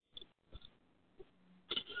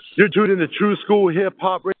You're tuned in to True School Hip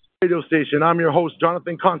Hop Radio Station. I'm your host,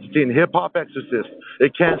 Jonathan Constantine, Hip Hop Exorcist.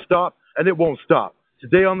 It can't stop and it won't stop.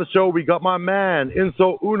 Today on the show, we got my man,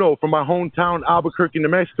 Inso Uno, from my hometown, Albuquerque, New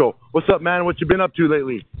Mexico. What's up, man? What you been up to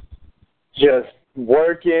lately? Just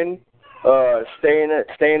working,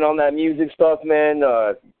 staying on that music stuff, man.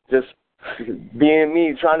 Just being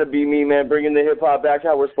me, trying to be me, man. Bringing the hip hop back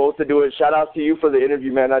how we're supposed to do it. Shout out to you for the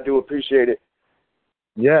interview, man. I do appreciate it.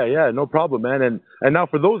 Yeah, no problem, man. And now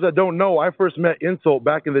for those that don't know, I first met Insult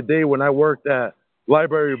back in the day when I worked at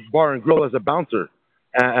Library Bar and Grill as a bouncer.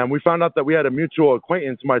 And we found out that we had a mutual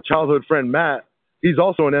acquaintance. My childhood friend Matt, he's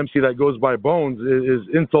also an MC that goes by Bones,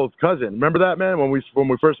 is Insult's cousin. Remember that, man, when we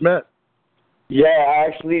first met? Yeah, I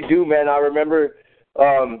actually do, man. I remember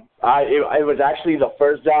it was actually the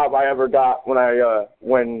first job I ever got when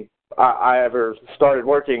I ever started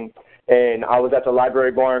working, and I was at the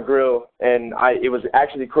Library Bar and Grill, and it was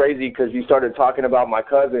actually crazy because you started talking about my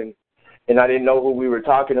cousin, and I didn't know who we were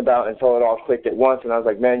talking about until it all clicked at once, and I was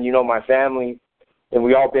like, man, you know my family, and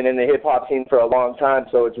we all been in the hip-hop scene for a long time,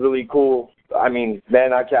 so it's really cool. I mean,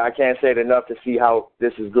 man, I can't say it enough to see how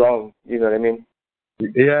this has grown, you know what I mean?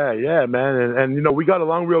 Yeah, man. And you know, we got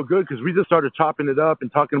along real good because we just started chopping it up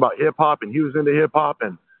and talking about hip-hop, and he was into hip-hop,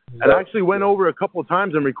 and I actually went over a couple of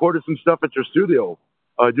times and recorded some stuff at your studio.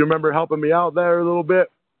 Do you remember helping me out there a little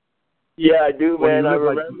bit? Yeah, I do, man. I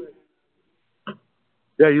remember.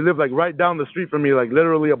 Yeah, you live like right down the street from me, like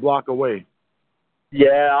literally a block away.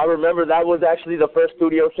 Yeah, I remember that was actually the first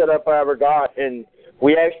studio setup I ever got, and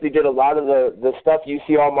we actually did a lot of the stuff you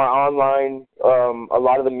see on my online, a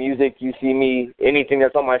lot of the music you see me, anything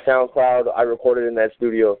that's on my SoundCloud, I recorded in that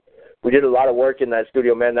studio. We did a lot of work in that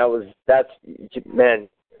studio, man.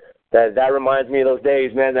 That reminds me of those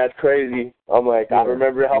days, man. That's crazy. I'm like, yeah, I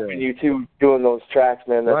remember helping you too, doing those tracks,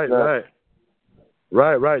 man. That's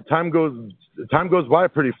Right. Time goes by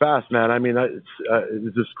pretty fast, man. I mean,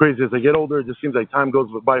 it's just crazy. As I get older, it just seems like time goes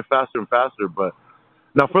by faster and faster. But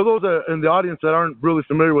now, for those in the audience that aren't really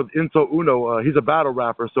familiar with Inso Uno, he's a battle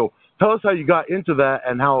rapper. So tell us how you got into that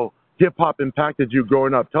and how hip hop impacted you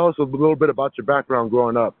growing up. Tell us a little bit about your background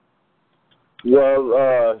growing up.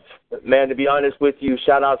 Well, man, to be honest with you,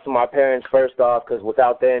 shout out to my parents first off, because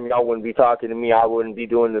without them, y'all wouldn't be talking to me. I wouldn't be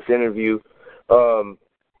doing this interview.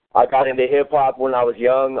 I got into hip-hop when I was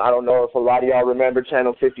young. I don't know if a lot of y'all remember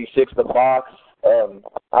Channel 56, The Box.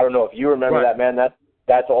 I don't know if you remember that, man.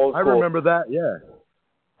 That's old school. I remember that, yeah.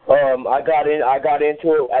 I got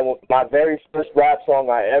into it. My very first rap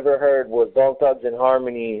song I ever heard was Bone Thugs and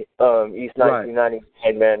Harmony, East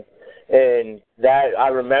 1999, man. And that I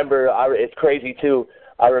remember, it's crazy too.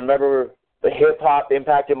 I remember hip hop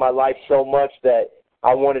impacted my life so much that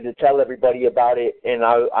I wanted to tell everybody about it. And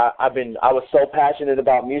I was so passionate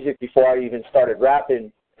about music before I even started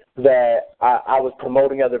rapping that I was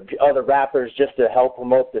promoting other rappers just to help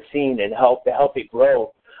promote the scene and help it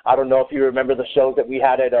grow. I don't know if you remember the shows that we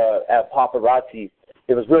had at Paparazzi.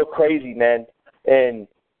 It was real crazy, man. And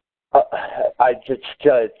I just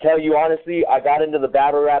to tell you honestly, I got into the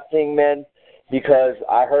battle rap thing, man, because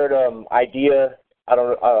I heard Idea.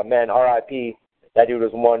 Man, R.I.P. That dude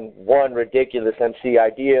was one ridiculous MC.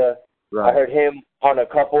 Idea. Right. I heard him on a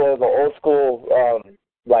couple of the old school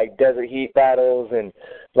like Desert Heat battles and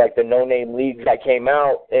like the No Name leagues that came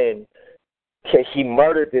out, and he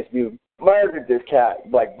murdered this dude. Murdered this cat,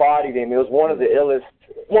 like bodied him. It was one of the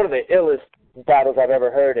illest battles I've ever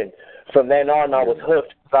heard, and from then on I was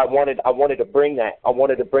hooked. I wanted to bring that. I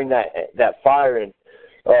wanted to bring that fire. And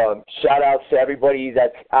shout out to everybody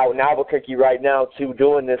that's out in Albuquerque right now too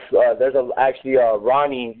doing this. There's actually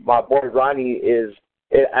Ronnie, my boy Ronnie, is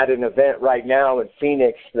at an event right now in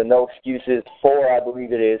Phoenix, the No Excuses 4, I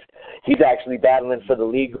believe it is. He's actually battling for the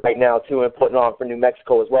league right now too and putting on for New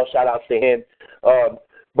Mexico as well. Shout out to him.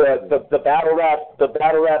 But the battle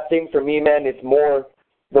rap thing for me, man, it's more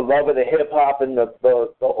the love of the hip hop and the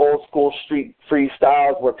old school street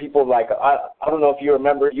freestyles where people like I don't know if you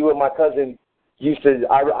remember, you and my cousin used to.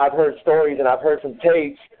 I've heard stories and I've heard some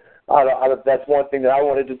tapes. That's one thing that I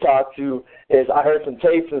wanted to talk to is I heard some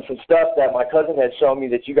tapes and some stuff that my cousin had shown me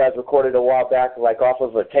that you guys recorded a while back, like off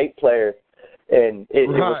of a tape player, and it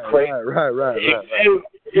was crazy. Right.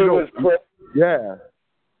 It was crazy. Yeah.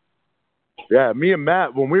 Yeah, me and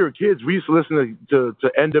Matt, when we were kids, we used to listen to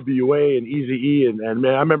NWA and Eazy-E, and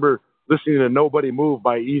man, I remember listening to Nobody Move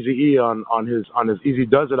by Eazy-E on his Easy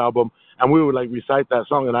Does It album, and we would like recite that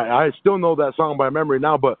song, and I still know that song by memory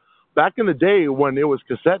now. But back in the day when it was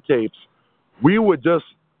cassette tapes, we would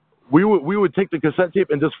take the cassette tape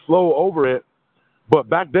and just flow over it. But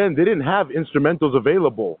back then they didn't have instrumentals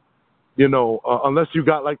available, unless you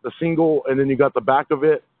got like the single and then you got the back of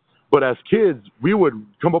it. But as kids, we would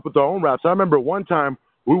come up with our own raps. I remember one time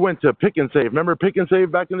we went to Pick and Save. Remember Pick and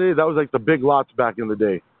Save back in the day? That was like the big lots back in the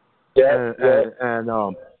day. Yeah,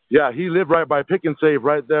 And yeah, he lived right by Pick and Save,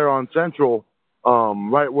 right there on Central,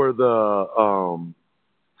 right where the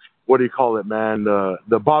what do you call it, man?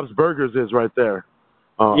 The Bob's Burgers is right there.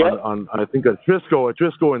 On I think at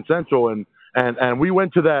Trisco and Central, and we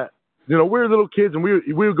went to that. You know, we were little kids, and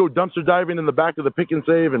we would go dumpster diving in the back of the Pick and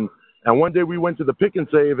Save, and one day we went to the Pick and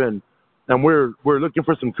Save, and we're looking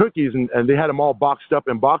for some cookies, and they had them all boxed up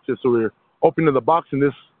in boxes. So we were opening the box, and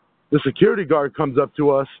the security guard comes up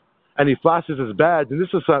to us, and he flashes his badge, and this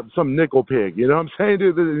is some nickel pig. You know what I'm saying,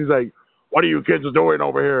 dude? He's like, "What are you kids doing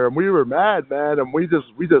over here?" And we were mad, man, and we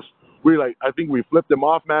like, I think we flipped him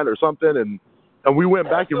off, man, or something, and we went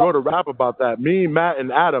back and wrote a rap about that. Me, Matt,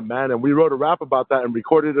 and Adam, man, and we wrote a rap about that and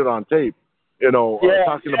recorded it on tape. You know,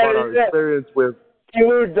 talking about our experience with.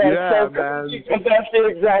 Dude, that's man. That's the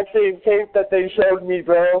exact same tape that they showed me,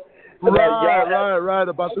 bro. Right,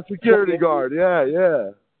 about the security guard.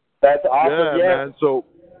 Yeah. That's awesome. Yeah, man. So,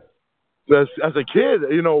 as a kid,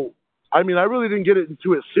 you know, I mean, I really didn't get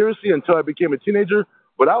into it seriously until I became a teenager.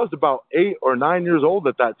 But I was about 8 or 9 years old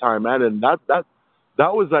at that time, man, and that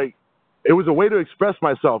was like, it was a way to express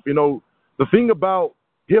myself. You know, the thing about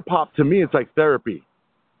hip hop to me, it's like therapy.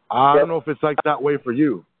 I don't know if it's like that way for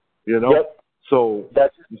you. You know. Yep. So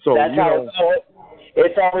that's you how know,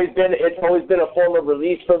 it's always been a form of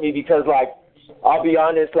release for me, because like, I'll be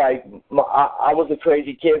honest, like I was a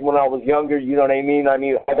crazy kid when I was younger. You know what I mean?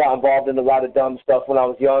 I got involved in a lot of dumb stuff when I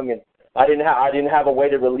was young, and I didn't have a way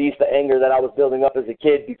to release the anger that I was building up as a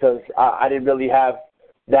kid, because I didn't really have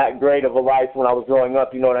that great of a life when I was growing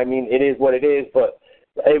up. You know what I mean? It is what it is, but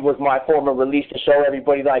it was my form of release to show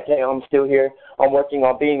everybody, like, hey, I'm still here. I'm working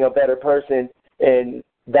on being a better person, and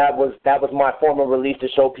that was my form of release to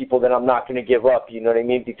show people that I'm not going to give up. You know what I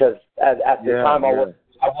mean? Because at the time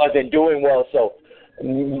I wasn't doing well, so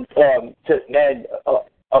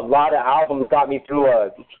a lot of albums got me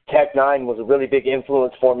through. Tech Nine was a really big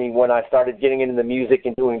influence for me when I started getting into the music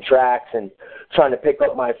and doing tracks and trying to pick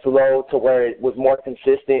up my flow to where it was more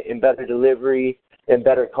consistent and better delivery and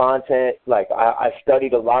better content. Like, I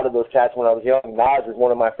studied a lot of those cats when I was young. Nas is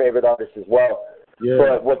one of my favorite artists as well. Yeah.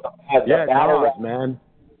 But with the battle rap, man.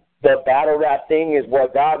 The battle rap thing is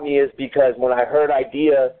what got me, is because when I heard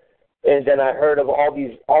Idea, and then I heard of all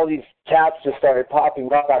these cats just started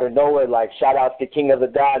popping up out of nowhere, like shout outs to King of the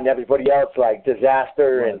Dot and everybody else, like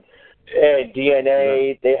Disaster and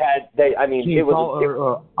DNA. It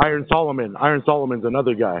was Iron Solomon. Iron Solomon's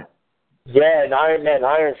another guy. Yeah, and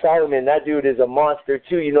Iron Solomon, that dude is a monster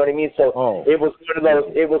too. You know what I mean? So it was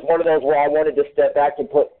one of those where I wanted to step back and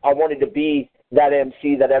I wanted to be that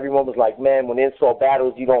MC that everyone was like, man, when Insult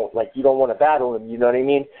battles, you don't want to battle him. You know what I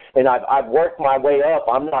mean? And I've worked my way up.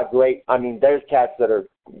 I'm not great. I mean, there's cats that are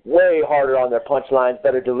way harder on their punchlines,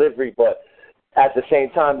 better delivery, but at the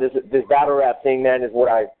same time, this battle rap thing, man, is what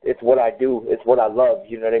I do. It's what I love.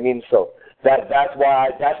 You know what I mean? So that's why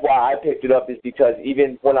I picked it up, is because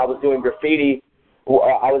even when I was doing graffiti,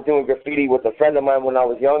 with a friend of mine when I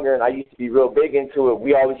was younger, and I used to be real big into it.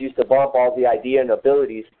 We always used to bump all the Idea and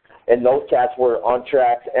Abilities, and those cats were on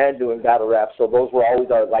tracks and doing battle rap. So those were always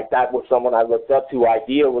like, that was someone I looked up to.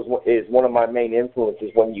 Idea is one of my main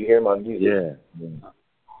influences when you hear my music.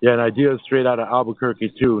 Yeah, and Idea is straight out of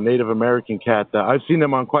Albuquerque too, Native American cat. I've seen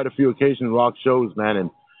him on quite a few occasions, rock shows, man,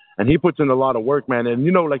 and he puts in a lot of work, man. And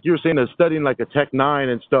you know, like you were saying, studying like a Tech Nine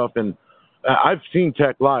and stuff, and I've seen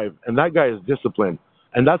Tech live, and that guy is disciplined.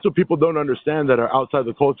 And that's what people don't understand that are outside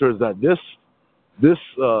the culture, is that this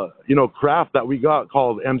craft that we got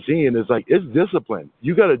called MCing is like, it's discipline.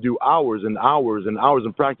 You got to do hours and hours and hours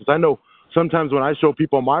in practice. I know sometimes when I show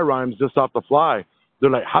people my rhymes just off the fly, they're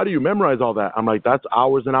like, how do you memorize all that? I'm like, that's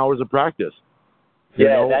hours and hours of practice. You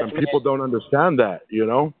know? And people don't understand that, you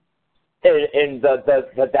know? And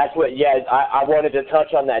that's what, I wanted to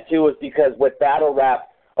touch on that too, is because with battle rap,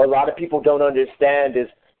 a lot of people don't understand is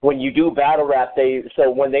when you do battle rap,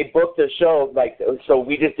 when they book the show, so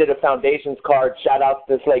we just did a Foundations card, shout out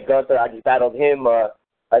to Slay Gunther. I just battled him,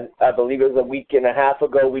 I believe it was a week and a half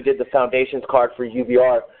ago. We did the Foundations card for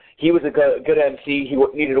UBR. He was a good MC. He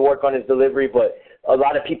needed to work on his delivery, but a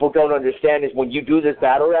lot of people don't understand is when you do this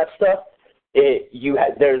battle rap stuff,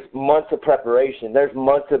 there's months of preparation. There's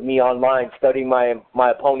months of me online studying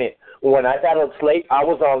my opponent. When I battled Slate, I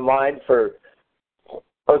was online for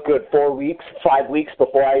a good 4 weeks, 5 weeks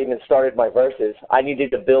before I even started my verses. I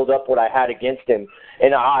needed to build up what I had against him,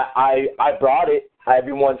 and I brought it.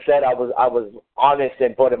 Everyone said I was honest,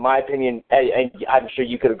 but in my opinion, and I'm sure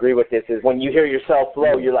you could agree with this, is when you hear yourself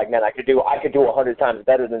flow, you're like, man, I could do 100 times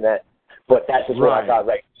better than that. But that's just what I got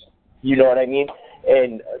right. You know what I mean?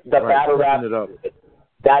 And the battle rap,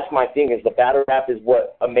 that's my thing, is the battle rap is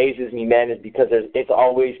what amazes me, man, is because it's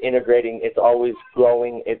always integrating, it's always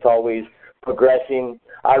growing, it's always progressing.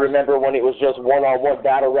 I remember when it was just one-on-one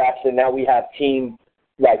battle raps, and now we have team,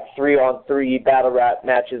 like 3-on-3 battle rap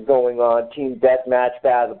matches going on, team deathmatch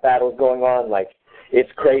battles going on. Like,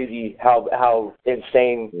 it's crazy how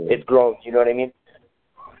insane it's grown. You know what I mean?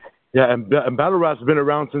 Yeah, and battle rap's been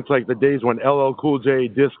around since like the days when LL Cool J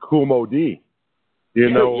dissed Kool Moe Dee. You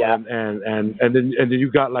know, yeah. and then you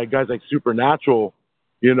got like guys like Supernatural,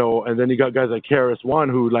 you know, and then you got guys like KRS-One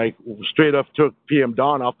who like straight up took PM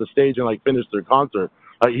Dawn off the stage and like finished their concert.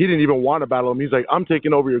 Like, he didn't even want to battle him. He's like, I'm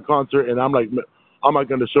taking over your concert, and I'm like, I'm not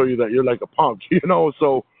going to show you that you're like a punk, you know.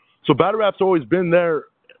 So battle rap's always been there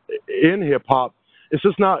in hip hop. It's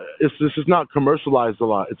just not commercialized a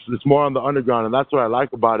lot. It's more on the underground, and that's what I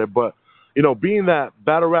like about it. But you know, being that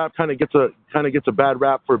battle rap kind of gets a bad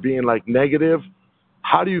rap for being like negative.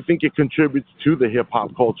 How do you think it contributes to the hip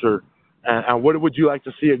hop culture, and what would you like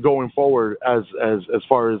to see it going forward as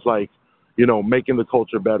far as like, you know, making the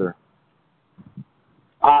culture better?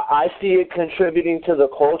 I see it contributing to the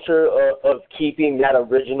culture of keeping that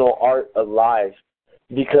original art alive,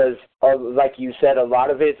 because like you said, a lot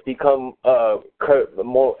of it's become more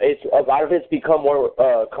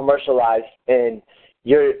commercialized, and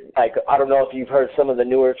you're like, I don't know if you've heard some of the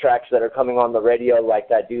newer tracks that are coming on the radio, like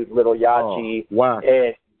that dude Little Yachty,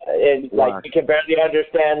 and like you can barely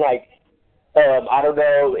understand. Like, I don't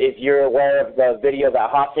know if you're aware of the video that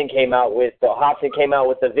Hopsin came out with. But Hopsin came out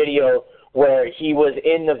with a video where he was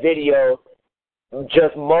in the video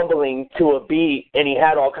just mumbling to a beat, and he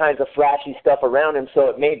had all kinds of flashy stuff around him. So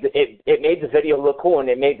it made the video look cool, and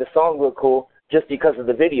it made the song look cool just because of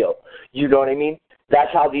the video. You know what I mean?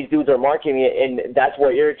 That's how these dudes are marketing it, and that's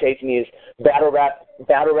what irritates me is battle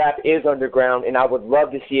rap is underground, and I would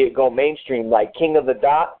love to see it go mainstream. Like King of the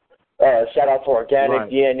Dot, shout out to Organic,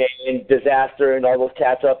 DNA, and Disaster, and all those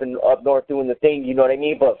cats up north doing the thing, you know what I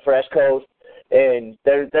mean? But Fresh Coast, and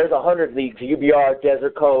there's 100 leagues, UBR,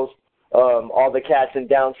 Desert Coast, all the cats in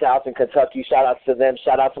down south in Kentucky, shout outs to them,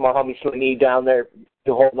 shout out to my homie Slinny down there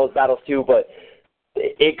to hold those battles too. But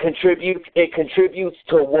it contributes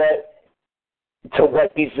to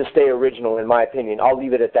what needs to stay original, in my opinion. I'll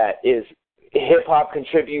leave it at that. Is hip-hop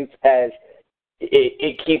contributes as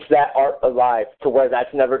it keeps that art alive to where that's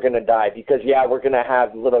never going to die. Because, yeah, we're going to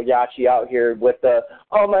have Little Yachty out here with the,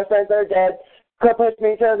 all my friends are dead, come push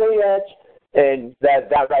me to the edge. And that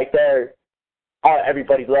right there,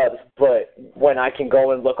 everybody loves. But when I can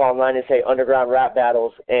go and look online and say underground rap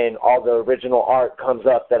battles and all the original art comes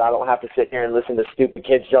up, that I don't have to sit here and listen to stupid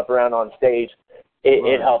kids jump around on stage,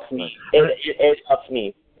 it helps me. It helps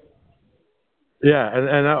me. Yeah,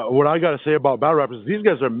 and what I got to say about battle rappers is these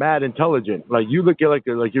guys are mad intelligent. Like, you look at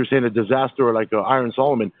like you're saying, a Disaster or like a Iron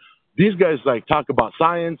Solomon. These guys like talk about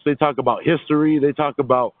science. They talk about history. They talk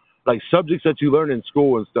about like subjects that you learn in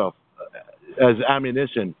school and stuff as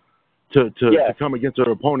ammunition to come against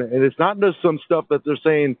their opponent. And it's not just some stuff that they're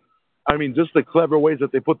saying. I mean, just the clever ways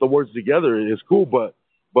that they put the words together is cool. But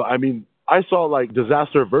I mean, I saw like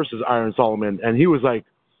Disaster versus Iron Solomon, and he was like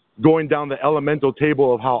going down the elemental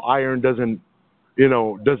table of how iron doesn't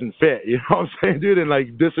fit. You know what I'm saying, dude? And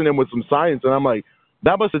like dissing him with some science. And I'm like,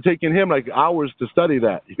 that must have taken him like hours to study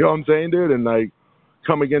that. You know what I'm saying, dude? And like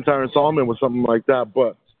come against Iron Solomon with something like that.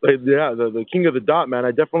 But yeah, the King of the Dot, man,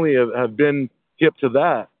 I definitely have been hip to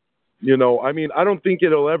that. You know, I mean, I don't think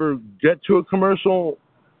it'll ever get to a commercial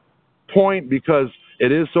point because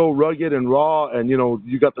it is so rugged and raw. And, you know,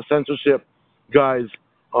 you got the censorship guys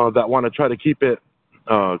that want to try to keep it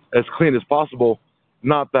as clean as possible.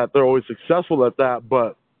 Not that they're always successful at that,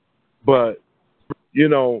 but you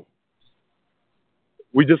know,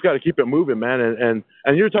 we just got to keep it moving, man.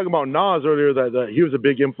 And you were talking about Nas earlier, that he was a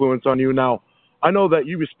big influence on you. Now, I know that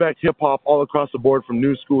you respect hip hop all across the board, from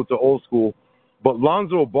new school to old school, but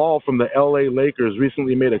Lonzo Ball from the LA Lakers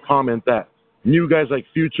recently made a comment that new guys like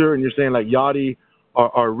Future, and you're saying like Yachty,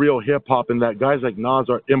 are real hip hop, and that guys like Nas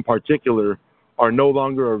in particular are no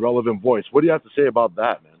longer a relevant voice. What do you have to say about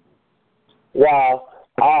that, man? Wow,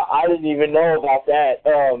 I didn't even know about that.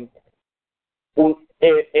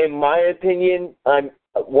 In my opinion,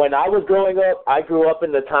 when I was growing up, I grew up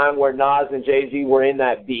in the time where Nas and Jay-Z were in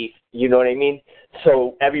that beef. You know what I mean?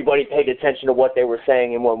 So everybody paid attention to what they were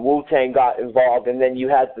saying, and when Wu-Tang got involved, and then you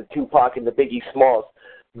had the Tupac and the Biggie Smalls,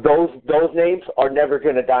 those names are never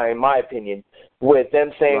going to die, in my opinion. With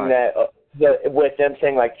them saying with them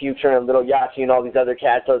saying like Future and Little Yachty and all these other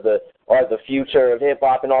cats are the future of hip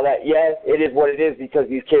hop and all that. Yeah, it is what it is, because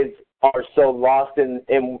these kids are so lost in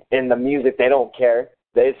the music, they don't care.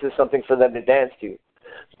 It's just something for them to dance to.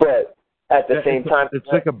 But at the same time. It's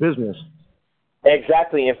like a business.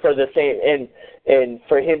 Exactly, and for the same, and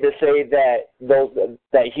for him to say that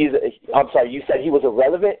I'm sorry, you said he was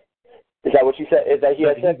irrelevant. Is that what you said? Is that he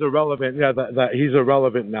had said? He's irrelevant. Yeah, that he's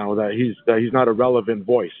irrelevant now. That he's not a relevant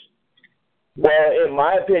voice. Well, in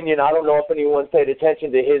my opinion, I don't know if anyone's paid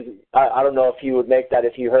attention to his. I don't know if he would make that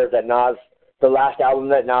if he heard that Nas, the last album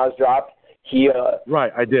that Nas dropped,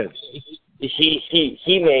 Right, I did.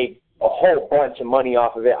 He made a whole bunch of money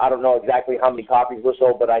off of it. I don't know exactly how many copies were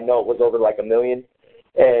sold, but I know it was over like 1 million.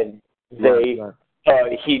 And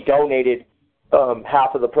he donated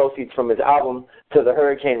half of the proceeds from his album to the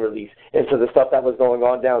hurricane relief and to the stuff that was going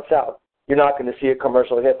on down south. You're not going to see a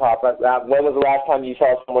commercial hip-hop. When was the last time you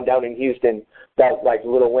saw someone down in Houston that, like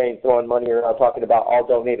Lil Wayne, throwing money around talking about all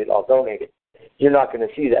donated? You're not going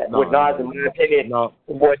to see that. With Nas, in my opinion,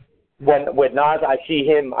 with Nas, I see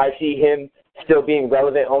him still being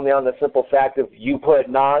relevant only on the simple fact of you put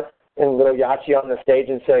Nas and Lil Yachty on the stage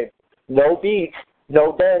and say, no beats,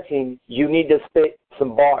 no dancing, you need to spit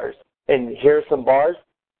some bars. And here's some bars.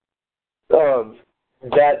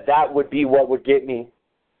 That would be what would get me.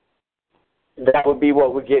 That would be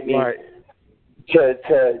what would get me right. to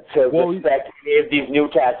respect any of these new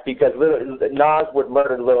cats, because Nas would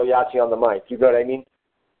murder Lil Yachty on the mic. You know what I mean?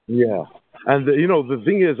 Yeah. And the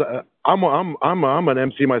thing is, I'm an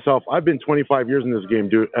MC myself. I've been 25 years in this game,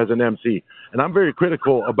 dude, as an MC, and I'm very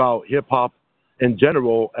critical about hip hop in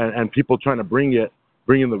general and people trying to bring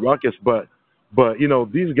in the ruckus. But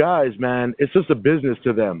these guys, man, it's just a business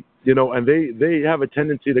to them, and they have a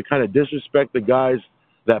tendency to kind of disrespect the guys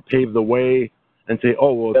that paved the way and say,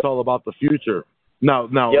 oh, well, it's all about the future. Now,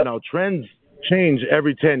 trends change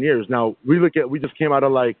every 10 years. Now we just came out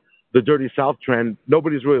of like the Dirty South trend.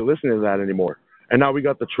 Nobody's really listening to that anymore. And now we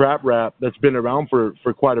got the trap rap that's been around for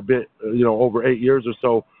quite a bit, over 8 years or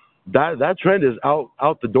so. That trend is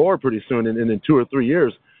out the door pretty soon in 2 or 3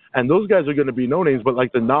 years. And those guys are going to be no names, but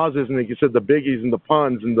like the Nas's and like you said, the Biggies and the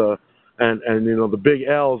Puns and the Big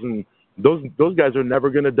L's, and those guys are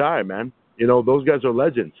never going to die, man. Those guys are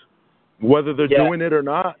legends. Whether they're doing it or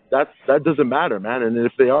not, that doesn't matter, man. And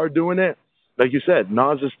if they are doing it, like you said,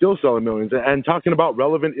 Nas is still selling millions and talking about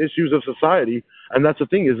relevant issues of society. And that's the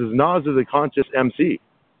thing is Nas is a conscious MC.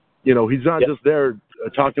 He's not just there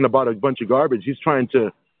talking about a bunch of garbage. He's trying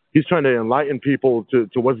to enlighten people to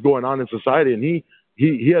what's going on in society. And he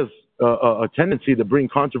has a tendency to bring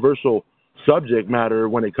controversial subject matter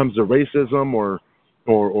when it comes to racism or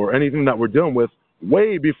anything that we're dealing with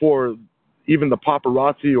way before even the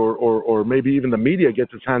paparazzi or maybe even the media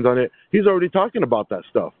gets its hands on it. He's already talking about that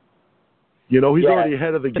stuff. He's already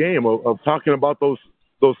ahead of the game of talking about those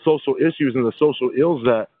social issues and the social ills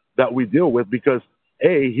that we deal with because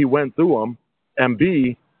A, he went through them, and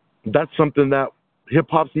B, that's something that hip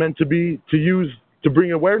hop's meant to use to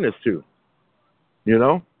bring awareness to.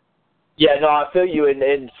 Yeah, no, I feel you,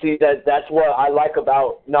 and see that's what I like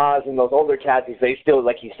about Nas and those older cats is they still,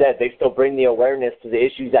 like you said, they still bring the awareness to the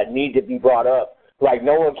issues that need to be brought up. Like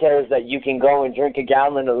no one cares that you can go and drink a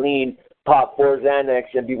gallon of lean, pop 4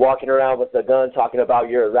 Xanax, and be walking around with a gun talking about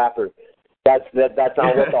you're a rapper. That's not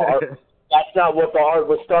what the art. That's not what the art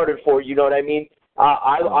was started for. You know what I mean?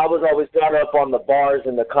 I was always brought up on the bars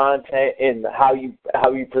and the content and how you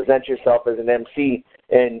present yourself as an MC.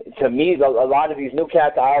 And to me, a lot of these new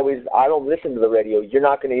cats, I don't listen to the radio. You're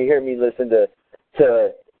not going to hear me listen to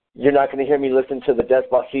the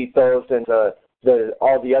Despacitos and the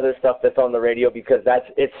all the other stuff that's on the radio because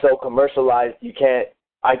it's so commercialized.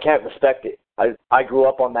 I can't respect it. I grew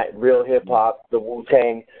up on that real hip hop, the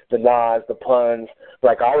Wu-Tang, the Nas, the Puns.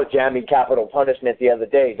 Like I was jamming Capital Punishment the other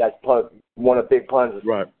day. That's one of Big Pun's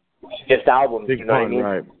biggest albums. Big you know Pun, what I mean?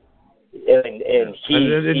 Right. And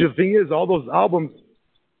the thing is, all those albums,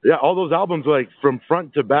 like from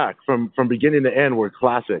front to back, from beginning to end, were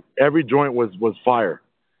classic. Every joint was fire,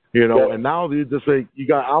 And now you just like you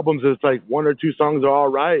got albums that's like 1 or 2 songs are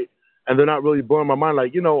all right, and they're not really blowing my mind.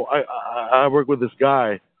 Like I worked with this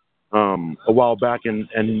guy a while back, and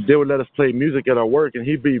they would let us play music at our work, and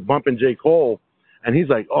he'd be bumping J. Cole, and he's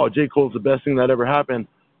like, "Oh, J. Cole's the best thing that ever happened."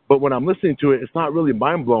 But when I'm listening to it, it's not really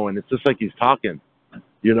mind blowing. It's just like he's talking.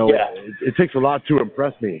 It takes a lot to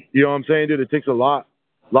impress me. You know what I'm saying, dude? It takes a lot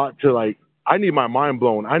to like. I need my mind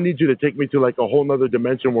blown. I need you to take me to like a whole nother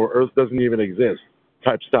dimension where Earth doesn't even exist,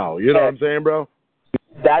 type style. You know what I'm saying, bro?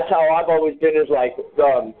 That's how I've always been. Is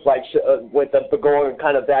with the going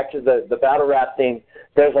kind of back to the battle rap thing.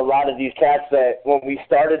 There's a lot of these cats that when we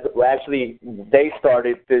started, they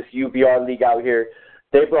started this UBR league out here.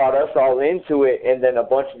 They brought us all into it, and then a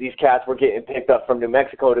bunch of these cats were getting picked up from New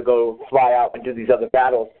Mexico to go fly out and do these other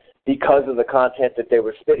battles because of the content that they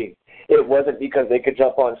were spitting. it wasn't because they could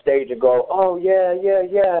jump on stage and go, oh yeah, yeah,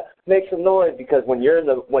 yeah, make some noise. Because when you're in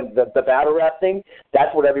the battle rap thing,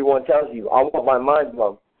 that's what everyone tells you. I want my mind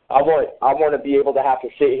blown. I want to be able to have to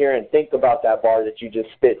sit here and think about that bar that you just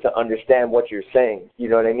spit to understand what you're saying. You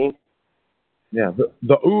know what I mean? Yeah,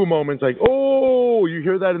 the ooh moments, like, oh, you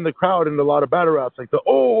hear that in the crowd in a lot of battle raps, like the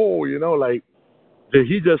oh, you know, like, did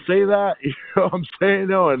he just say that? You know what I'm saying?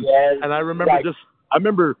 No, and I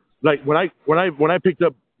remember like when I picked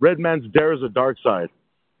up Redman's Dare is a Dark Side,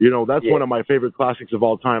 you know, that's one of my favorite classics of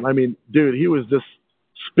all time. I mean, dude, he was just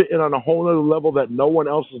spitting on a whole other level that no one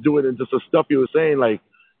else was doing, and just the stuff he was saying, like,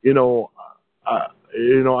 you know,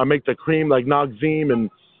 I make the cream like Nogzim,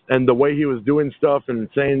 and the way he was doing stuff and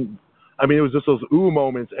saying, I mean, it was just those ooh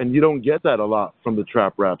moments, and you don't get that a lot from the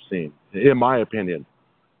trap rap scene, in my opinion.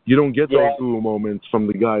 You don't get those ooh moments from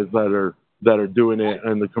the guys that are doing it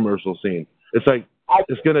in the commercial scene. It's like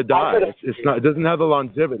it's gonna die. It's not. It doesn't have the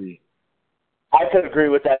longevity. I could agree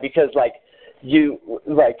with that because you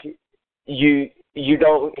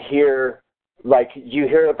don't hear, like, you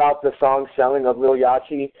hear about the song selling of Lil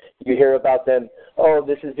Yachty. You hear about them. Oh,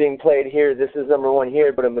 this is being played here. This is number one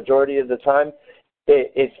here. But a majority of the time,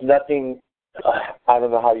 it's nothing. I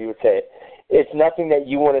don't know how you would say it. It's nothing that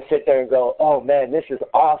you want to sit there and go, oh man, this is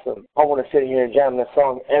awesome. I want to sit here and jam this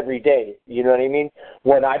song every day. You know what I mean?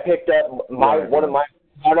 When I picked up one of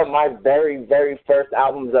my very, very first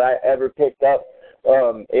albums that I ever picked up,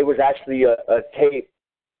 it was actually a tape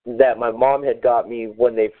that my mom had got me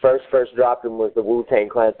when they first dropped them, was the Wu-Tang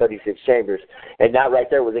Clan 36 Chambers, and that right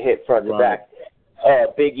there was a hit front to back.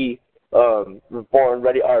 Biggie, Born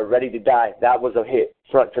Ready to Die, that was a hit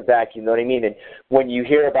front to back, you know what I mean? And when you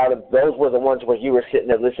hear about them, those were the ones where you were sitting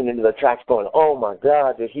there listening to the tracks going, oh my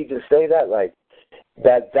God, did he just say that? Like,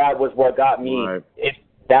 that was what got me. Right.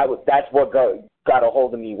 That's what got a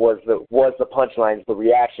hold of me was the punchlines, the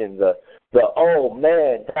reaction, the oh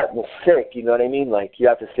man, that was sick, you know what I mean? Like, you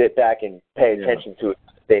have to sit back and pay attention to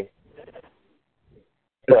it.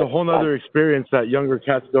 It's a whole nother experience that younger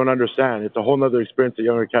cats don't understand. It's a whole nother experience that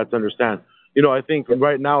younger cats understand. You know, I think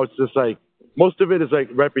right now it's just like, most of it is like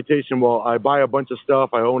reputation. Well, I buy a bunch of stuff,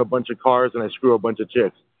 I own a bunch of cars, and I screw a bunch of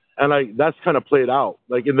chicks. And like, that's kind of played out.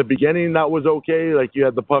 Like in the beginning, that was okay. Like you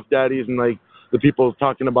had the Puff Daddies and like the people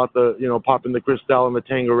talking about the, you know, popping the Cristal and the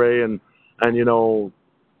Tanqueray and you know,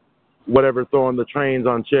 whatever, throwing the trains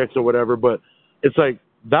on chicks or whatever. But it's like,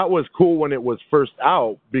 that was cool when it was first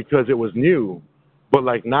out because it was new. But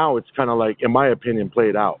like now it's kind of like, in my opinion,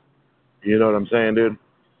 played out. You know what I'm saying, dude?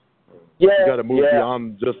 Yeah. You got to move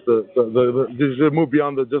beyond just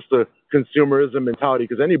the consumerism mentality,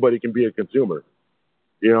 because anybody can be a consumer.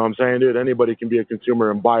 You know what I'm saying, dude? Anybody can be a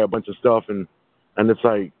consumer and buy a bunch of stuff, and it's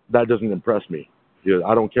like, that doesn't impress me. You know,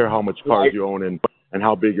 I don't care how much cars you own and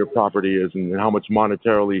how big your property is and how much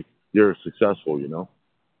monetarily you're successful, you know?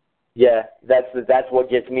 Yeah, that's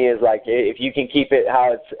what gets me, is like, if you can keep it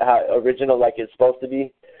how original, like it's supposed to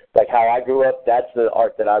be, like how I grew up, that's the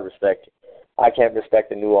art that I respect. I can't respect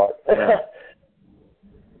the new art. Yeah.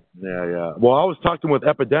 Well, I was talking with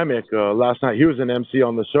Epidemic last night. He was an MC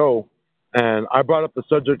on the show, and I brought up the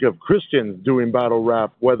subject of Christians doing battle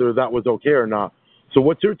rap, whether that was okay or not. So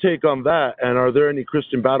what's your take on that? And are there any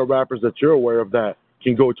Christian battle rappers that you're aware of that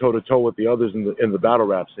can go toe-to-toe with the others in the battle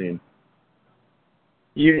rap scene?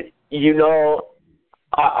 You know,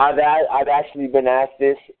 I've actually been asked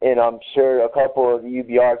this, and I'm sure a couple of the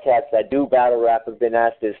UBR cats that do battle rap have been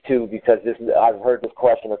asked this too, because I've heard this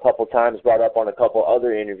question a couple times brought up on a couple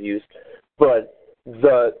other interviews. But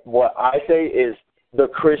what I say is the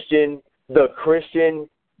Christian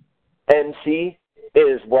MC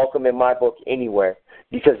is welcome in my book anywhere,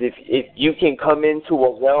 because if you can come into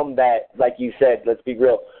a realm that, like you said, let's be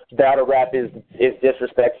real, battle rap is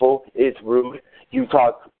disrespectful, it's rude. You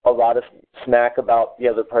talk a lot of smack about the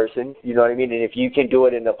other person, you know what I mean? And if you can do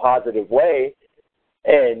it in a positive way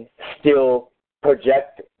and still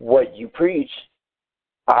project what you preach,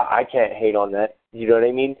 I can't hate on that, you know what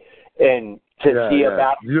I mean? And to see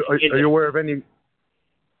about... Are you aware of any...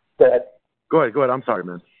 Go ahead. Go ahead. I'm sorry,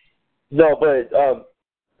 man. No, but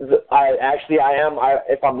I am.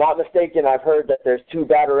 If I'm not mistaken, I've heard that there's two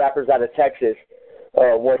battle rappers out of Texas,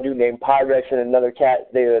 one dude named Pyrex and another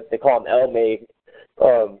cat, they call him El-May.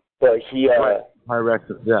 But he Pyrex,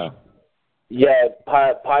 yeah. Yeah,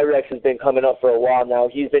 Pyrex has been coming up for a while now.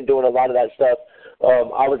 He's been doing a lot of that stuff.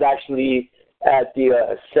 I was actually at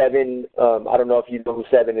the Seven. I don't know if you know who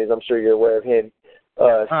Seven is. I'm sure you're aware of him.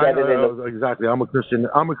 Exactly. I'm a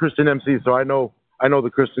Christian MC, so I know the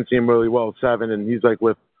Christian team really well. Seven, and he's like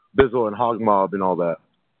with Bizzle and Hog Mob and all that.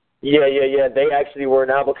 Yeah. They actually were in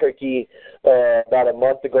Albuquerque about a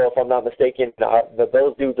month ago, if I'm not mistaken.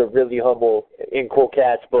 Those dudes are really humble and cool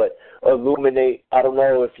cats. But Illuminate, I don't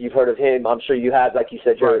know if you've heard of him. I'm sure you have. Like you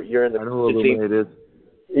said, you're in the I know who Illuminate is.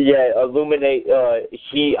 Yeah, Illuminate.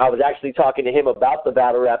 I was actually talking to him about the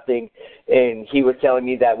battle rap thing, and he was telling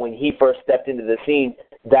me that when he first stepped into the scene,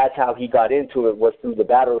 that's how he got into it, was through the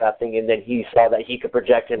battle rap thing, and then he saw that he could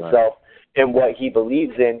project himself and what he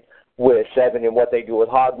believes in with Seven and what they do with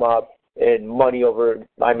Hog Mob and money over.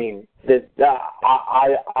 I mean,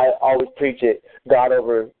 I always preach it, God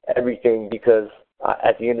over everything, because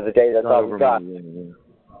at the end of the day, that's all we got.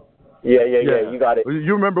 Yeah, you got it.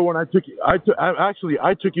 You remember when I took you? I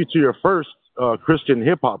took you to your first Christian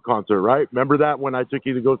hip hop concert, right? Remember that, when I took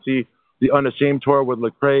you to go see the Unashamed tour with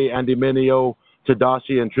Lecrae, Andy Mineo,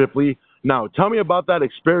 Tadashi, and Tripoli? Now, tell me about that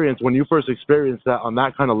experience when you first experienced that on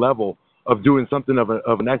that kind of level of doing something of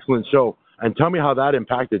an excellent show, and tell me how that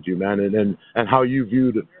impacted you, man, and how you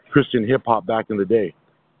viewed Christian hip hop back in the day.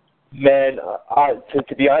 Man,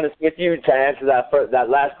 to be honest with you, to answer that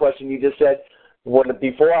last question you just said.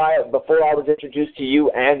 Before I was introduced to you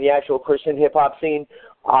and the actual Christian hip hop scene,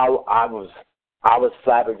 I was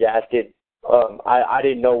flabbergasted. I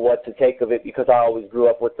didn't know what to take of it, because I always grew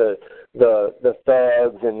up with the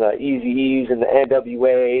thugs and the Eazy-E's and the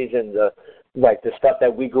NWAs and the stuff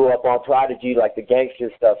that we grew up on, Prodigy, like the gangster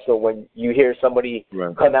stuff. So when you hear somebody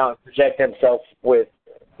come out and project themselves with,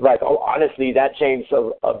 honestly, that changed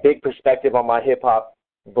a big perspective on my hip hop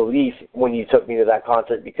belief when you took me to that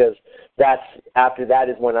concert, because after that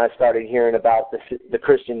is when I started hearing about the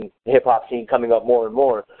Christian hip hop scene coming up more and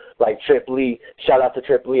more. Like Trip Lee, shout out to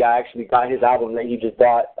Trip Lee. I actually got his album that he just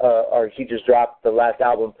bought, or he just dropped the last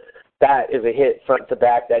album. That is a hit front to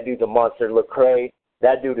back. That dude's a monster. Lecrae,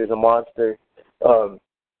 that dude is a monster.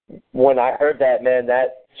 When I heard that, man,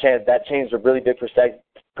 that changed a really big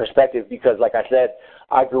perspective, because, like I said,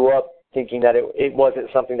 I grew up thinking that it wasn't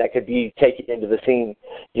something that could be taken into the scene.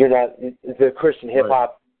 The Christian hip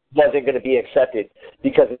hop wasn't going to be accepted,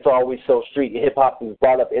 because it's always so street. Hip hop is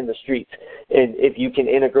brought up in the streets, and if you can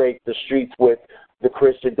integrate the streets with the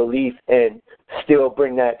Christian belief and still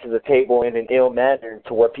bring that to the table in an ill manner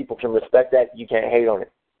to where people can respect that, you can't hate on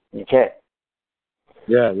it. You can't.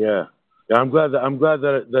 Yeah. I'm glad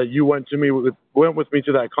that you went with me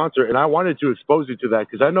to that concert, and I wanted to expose you to that,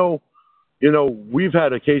 because I know, we've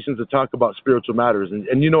had occasions to talk about spiritual matters, and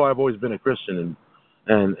I've always been a Christian,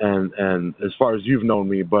 and as far as you've known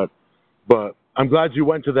me, but I'm glad you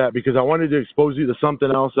went to that, because I wanted to expose you to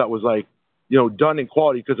something else that was done in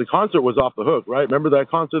quality, because the concert was off the hook, right? Remember that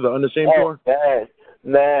concert, the Unashamed tour?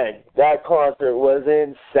 Man, that concert was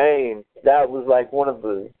insane. That was one of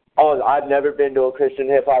the... I've never been to a Christian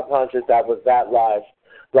hip-hop concert that was that live.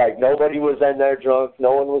 Nobody was in there drunk.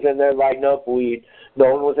 No one was in there lighting up weed.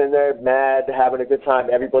 No one was in there mad, having a good time.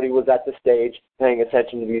 Everybody was at the stage paying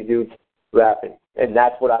attention to these dudes rapping. And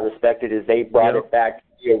that's what I respected, is they brought it back to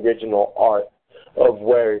the original art of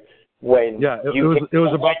it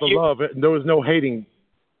was about the love. There was no hating.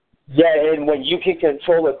 Yeah, and when you can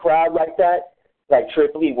control a crowd like that, like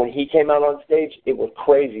Trip Lee, when he came out on stage, it was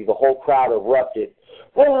crazy. The whole crowd erupted.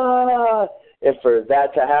 Ah! And for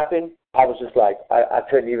that to happen, I was just I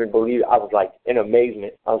couldn't even believe it. I was in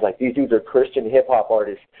amazement. I was these dudes are Christian hip-hop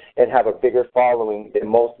artists and have a bigger following than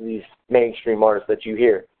most of these mainstream artists that you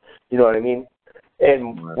hear. You know what I mean?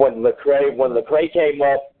 And when Lecrae came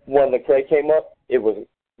up,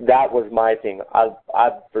 that was my thing. I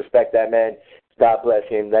respect that man. God bless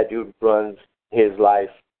him. That dude runs his life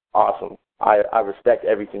awesome. I respect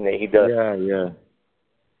everything that he does.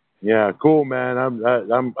 Yeah, cool, man.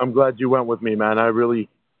 I'm glad you went with me, man. I really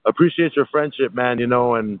appreciate your friendship, man.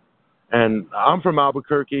 And I'm from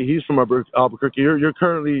Albuquerque. He's from Albuquerque. You're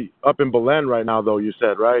currently up in Belen right now, though, you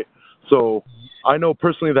said, right? So I know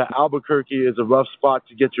personally that Albuquerque is a rough spot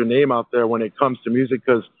to get your name out there when it comes to music,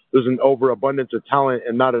 because there's an overabundance of talent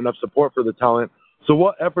and not enough support for the talent. So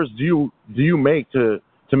what efforts do you make to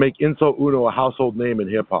make Insult Uno a household name in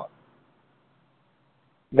hip hop?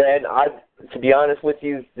 Man, to be honest with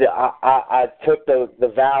you, I took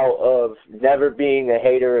the vow of never being a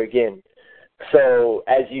hater again. So,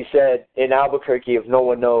 as you said, in Albuquerque, if no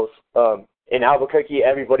one knows, in Albuquerque,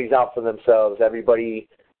 everybody's out for themselves. Everybody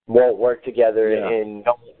won't work together, and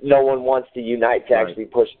no one wants to unite to actually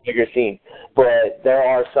push a bigger scene. But there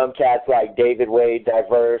are some cats like David Wade,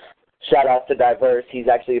 Diverse. Shout out to Diverse. He's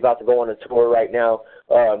actually about to go on a tour right now.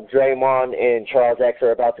 Draymond and Charles X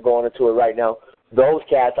are about to go on a tour right now. Those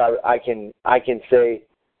cats, I can say,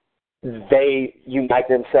 they unite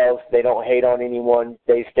themselves. They don't hate on anyone.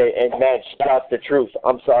 They stay. And man, shout out to Truth.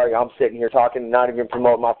 I'm sorry, I'm sitting here talking, not even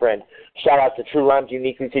promoting my friend. Shout out to True Rhymes,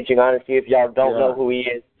 uniquely teaching honesty. If y'all don't know who he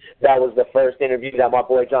is, that was the first interview that my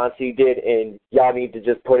boy John C. did, and y'all need to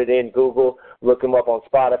just put it in Google, look him up on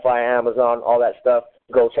Spotify, Amazon, all that stuff.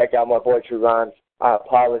 Go check out my boy True Rhymes. I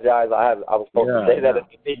apologize. I was supposed to say that at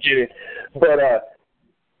the beginning, but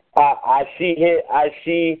I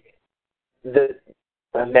see the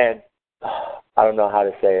man. I don't know how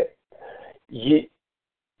to say it.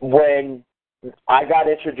 When I got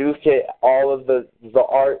introduced to all of the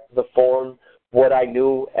art, the form, what I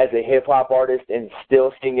knew as a hip hop artist, and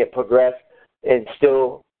still seeing it progress, and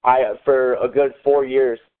still, for a good 4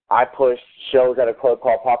 years, I pushed shows at a club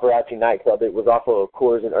called Paparazzi Nightclub. It was off of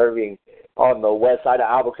Coors and Irving on the west side of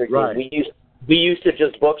Albuquerque. Right. We used to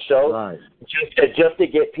just book shows just to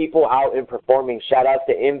get people out and performing. Shout out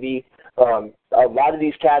to Envy. A lot of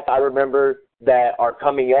these cats I remember that are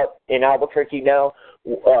coming up in Albuquerque now.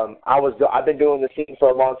 I've been doing the scene for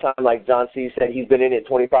a long time. Like John C. said, he's been in it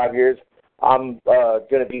 25 years. I'm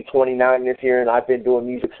going to be 29 this year, and I've been doing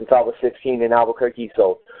music since I was 16 in Albuquerque.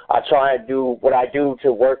 So I try and do what I do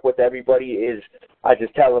to work with everybody is I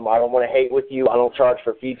just tell them I don't want to hate with you. I don't charge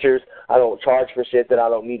for features. I don't charge for shit that I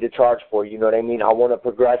don't need to charge for. You know what I mean? I want to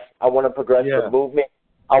progress. I want to progress the movement.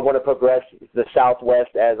 I want to progress the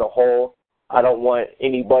Southwest as a whole. I don't want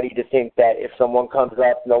anybody to think that if someone comes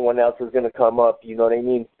up, no one else is going to come up. You know what I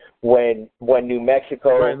mean? When New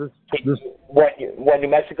Mexico, when New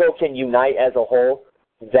Mexico can unite as a whole,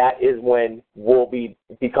 that is when we'll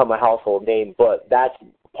become a household name. But that's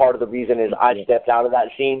part of the reason is I stepped out of that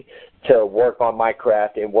scene to work on my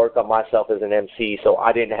craft and work on myself as an MC. So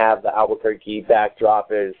I didn't have the Albuquerque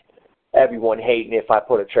backdrop as everyone hating if I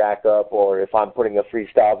put a track up or if I'm putting a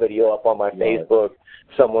freestyle video up on my Facebook.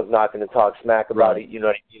 Someone's not going to talk smack about it. You know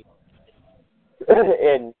what I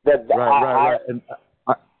mean?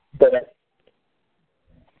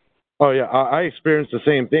 I experienced the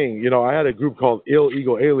same thing. You know, I had a group called Ill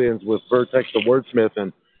Eagle Aliens with Vertex the Wordsmith,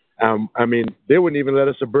 and I mean, they wouldn't even let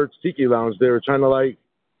us at Bert's Tiki Lounge. They were trying to like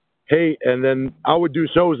hate, and then I would do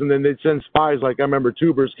shows, and then they'd send spies. Like I remember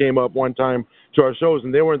Tubers came up one time to our shows,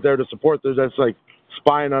 and they weren't there to support. They're just like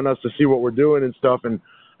spying on us to see what we're doing and stuff, and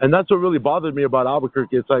that's what really bothered me about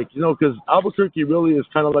Albuquerque. It's like, you know, because Albuquerque really is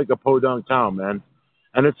kind of like a podunk town, man.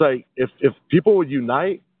 And it's like if people would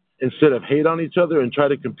unite instead of hate on each other and try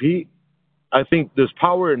to compete, I think there's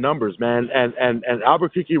power in numbers, man. And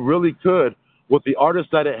Albuquerque really could, with the artists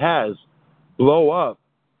that it has, blow up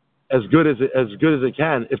as good as it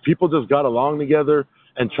can if people just got along together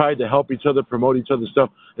and tried to help each other, promote each other's stuff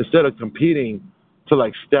instead of competing to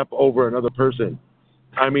like step over another person.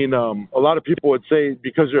 I mean, a lot of people would say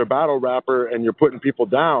because you're a battle rapper and you're putting people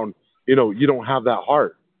down, you know, you don't have that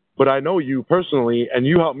heart. But I know you personally, and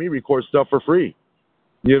you help me record stuff for free.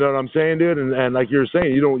 You know what I'm saying, dude? And like you're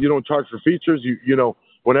saying, you don't charge for features. You know,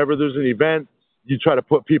 whenever there's an event, you try to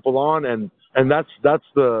put people on, and that's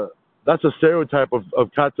a stereotype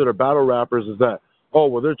of cats that are battle rappers is that, oh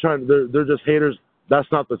well, they're just haters.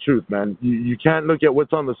 That's not the truth, man. You can't look at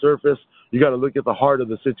what's on the surface. You got to look at the heart of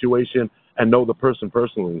the situation and know the person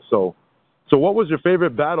personally. So what was your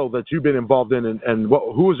favorite battle that you've been involved in, and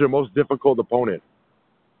who was your most difficult opponent?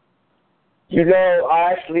 You know,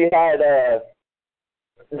 I actually had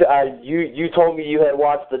you told me you had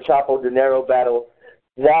watched the Chapo Dinero battle.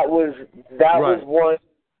 That was one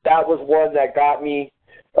that got me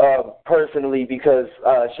personally because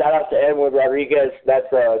shout out to Edward Rodriguez. That's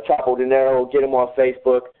Chapo Dinero. Get him on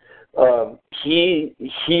Facebook.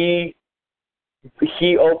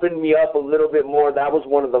 He opened me up a little bit more. That was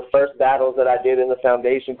one of the first battles that I did in the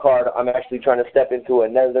foundation card. I'm actually trying to step into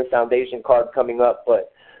another foundation card coming up,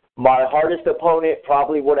 but my hardest opponent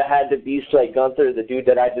probably would have had to be Slate Gunther, the dude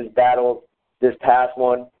that I just battled this past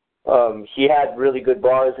one. He had really good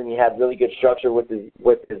bars and he had really good structure with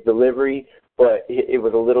his delivery, but it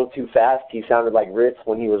was a little too fast. He sounded like Ritz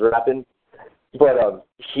when he was rapping. But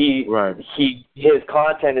his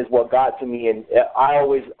content is what got to me, and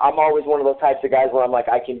I'm always one of those types of guys where I'm like,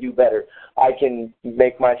 I can do better. I can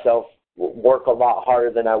make myself work a lot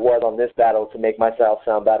harder than I was on this battle to make myself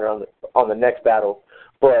sound better on the next battle.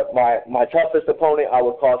 But my toughest opponent I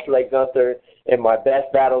would call Slate Gunther, and my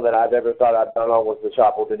best battle that I've ever thought I've done on was the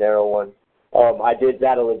Chapo Dinero one. I did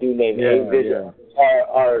battle a dude named Vision.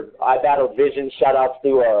 I battled Vision. Shout outs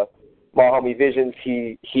to my homie Visions.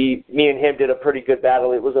 Me and him did a pretty good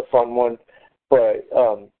battle. It was a fun one, but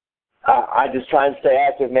I just try and stay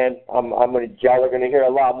active, man. Y'all are gonna hear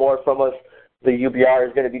a lot more from us. The UBR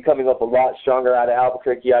is gonna be coming up a lot stronger out of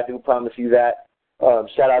Albuquerque. I do promise you that.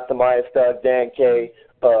 Shout out to Maya Stud, Dan K,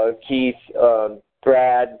 Keith,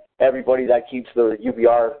 Brad, everybody that keeps the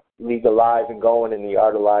UBR league alive and going and the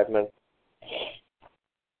art alive, man.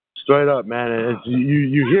 Straight up, man. And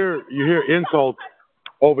you hear insults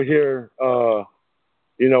over here.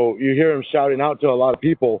 You hear him shouting out to a lot of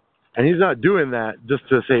people, and he's not doing that just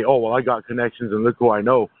to say, "Oh, well, I got connections and look who I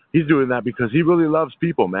know." He's doing that because he really loves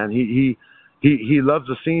people, man. He loves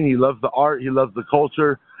the scene, he loves the art, he loves the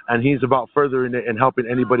culture, and he's about furthering it and helping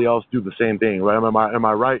anybody else do the same thing. Right? Am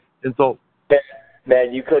I right, Insult?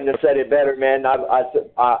 Man, you couldn't have said it better, man.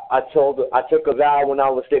 I took a vow when I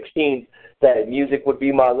was 16 that music would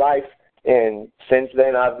be my life, and since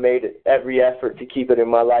then I've made every effort to keep it in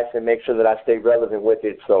my life and make sure that I stay relevant with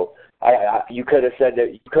it. So you could have said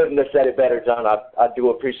that. You couldn't have said it better, John. I do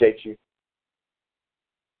appreciate you.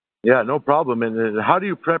 Yeah, no problem. And how do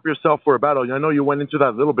you prep yourself for a battle? I know you went into that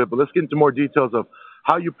a little bit, but let's get into more details of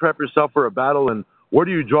how you prep yourself for a battle and where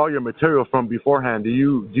do you draw your material from beforehand? Do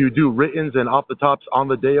you do writtens and off the tops on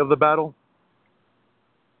the day of the battle?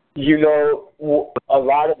 You know, a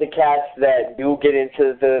lot of the cats that do get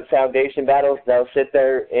into the foundation battles, they'll sit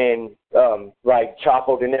there and like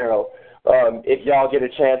Chapo De Niro. If y'all get a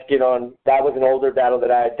chance, get on. That was an older battle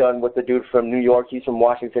that I had done with the dude from New York. He's from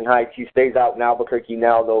Washington Heights. He stays out in Albuquerque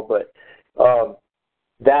now, though. But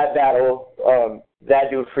that battle,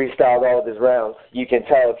 that dude freestyled all of his rounds. You can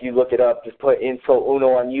tell if you look it up. Just put Insult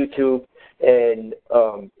Uno on YouTube, and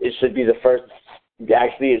it should be the first.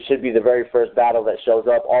 Actually, it should be the very first battle that shows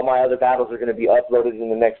up. All my other battles are going to be uploaded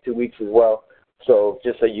in the next 2 weeks as well. So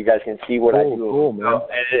just so you guys can see what I do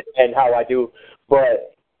and how I do.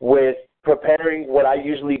 But with preparing, what I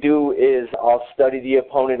usually do is I'll study the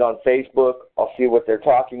opponent on Facebook. I'll see what they're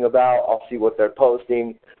talking about. I'll see what they're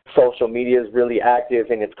posting. Social media is really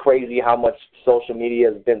active, and it's crazy how much social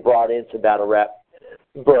media has been brought into battle rap.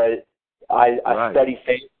 But I study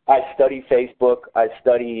Facebook. I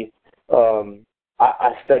study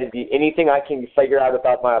I study anything I can figure out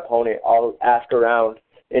about my opponent. I'll ask around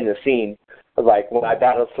in the scene. Like when I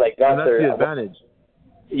battled Slate Gunther. And that's the advantage.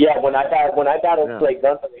 Yeah, when I battled Slate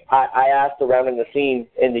Gunther, I asked around in the scene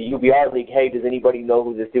in the UBR league, hey, does anybody know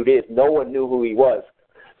who this dude is? No one knew who he was.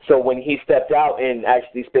 So when he stepped out and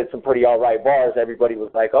actually spit some pretty all right bars, everybody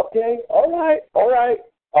was like, okay, all right,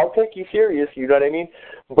 I'll take you serious. You know what I mean?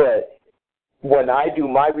 But when I do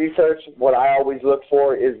my research, what I always look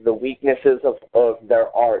for is the weaknesses of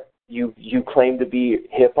their art. You claim to be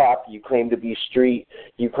hip-hop, you claim to be street,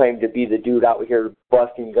 you claim to be the dude out here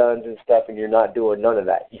busting guns and stuff, and you're not doing none of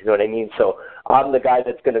that. You know what I mean? So I'm the guy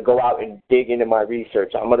that's going to go out and dig into my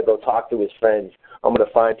research. I'm going to go talk to his friends. I'm going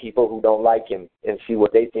to find people who don't like him and see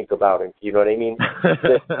what they think about him. You know what I mean?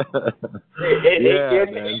 That's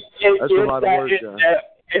a lot of work.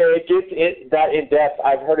 It gets that in-depth.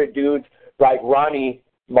 I've heard of dudes like Ronnie,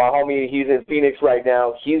 my homie, he's in Phoenix right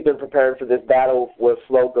now. He's been preparing for this battle with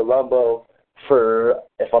Flo Colombo for,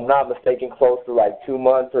 if I'm not mistaken, close to like 2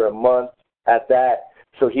 months or a month at that.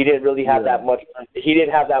 So he didn't really have that much. He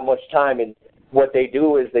didn't have that much time. And what they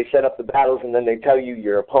do is they set up the battles and then they tell you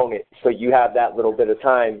your opponent. So you have that little bit of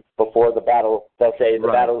time before the battle. They'll say the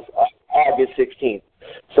battle's August 16th.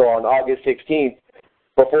 So on August 16th,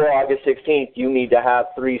 before August 16th, you need to have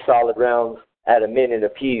 3 solid rounds at a minute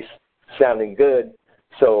apiece, sounding good,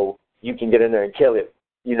 so you can get in there and kill it.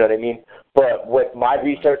 You know what I mean? But with my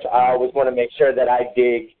research, I always want to make sure that I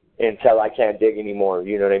dig until I can't dig anymore.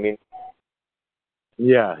 You know what I mean?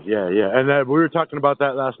 Yeah. And we were talking about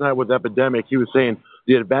that last night with Epidemic. He was saying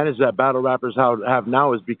the advantage that battle rappers have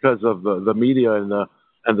now is because of the media and the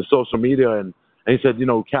social media. And he said,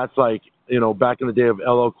 cats like, back in the day of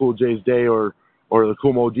LL Cool J's day or the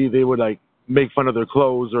Kool Moe Dee, they would like make fun of their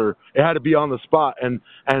clothes, or it had to be on the spot. And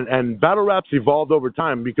battle raps evolved over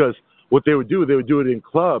time because what they would do it in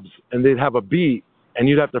clubs, and they'd have a beat, and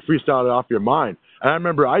you'd have to freestyle it off your mind. And I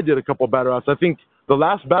remember I did a couple of battle raps. I think the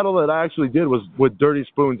last battle that I actually did was with Dirty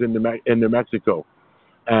Spoons in New Mexico.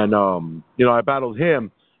 And, I battled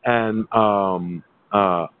him, and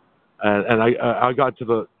I got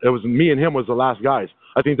to it was me and him was the last guys.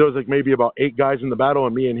 I think there was like maybe about 8 guys in the battle,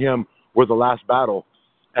 and me and him were the last battle.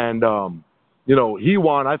 And, he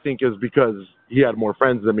won, I think, is because he had more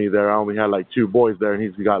friends than me there. I only had like 2 boys there, and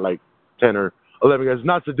he's got like 10 or 11 guys.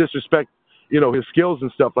 Not to disrespect, his skills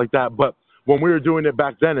and stuff like that. But when we were doing it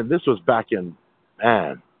back then, and this was back in,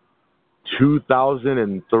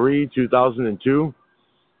 2003, 2002.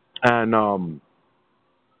 And,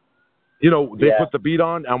 they put the beat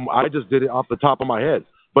on, and I just did it off the top of my head.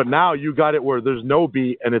 But now you got it where there's no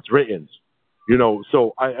beat and it's written.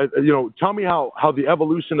 So I tell me how the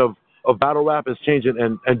evolution of battle rap is changing,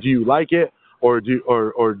 and do you like it, or do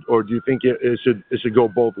you think it should go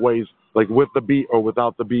both ways like with the beat or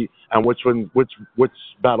without the beat, and which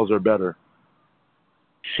battles are better?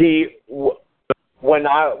 See, when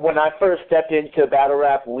I first stepped into battle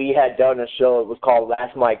rap, we had done a show. It was called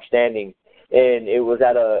Last Mic Standing, and it was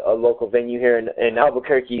at a local venue here in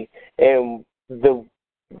Albuquerque. And those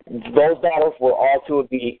battles were all to a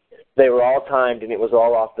beat. They were all timed, and it was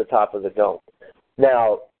all off the top of the dome.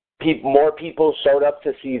 Now, more people showed up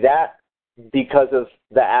to see that because of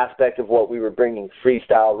the aspect of what we were bringing,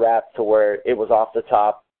 freestyle rap, to where it was off the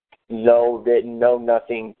top, no written, no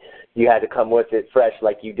nothing. You had to come with it fresh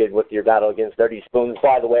like you did with your battle against Dirty Spoons.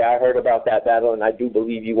 By the way, I heard about that battle, and I do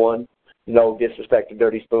believe you won. No disrespect to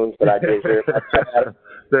Dirty Spoons, but I did hear about that battle.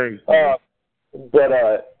 Thanks.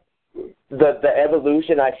 The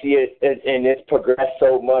evolution, I see it, and it's progressed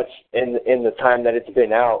so much in the time that it's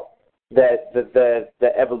been out, that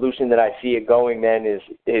the evolution that I see it going, man, is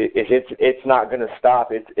it's not going to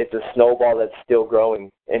stop. It's a snowball that's still growing,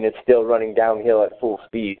 and it's still running downhill at full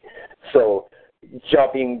speed. So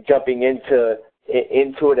jumping into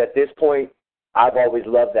it at this point, I've always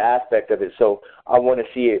loved the aspect of it. So I want to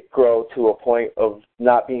see it grow to a point of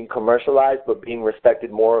not being commercialized, but being respected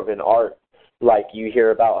more of an art. Like you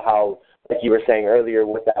hear about how, like you were saying earlier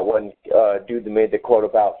with that one dude that made the quote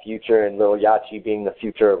about Future and Lil Yachty being the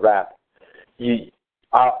future of rap.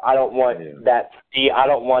 I don't want that. I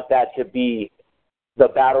don't want that to be the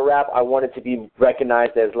battle rap. I want it to be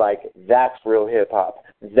recognized as like, that's real hip hop.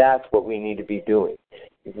 That's what we need to be doing.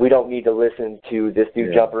 We don't need to listen to this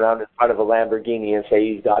dude jump around in front of a Lamborghini and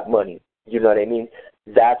say he's got money. You know what I mean?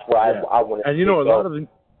 That's where I want to. And you know, a lot of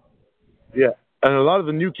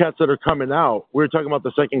the new cats that are coming out, we were talking about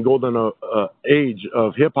the second golden age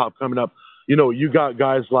of hip hop coming up. You know, you got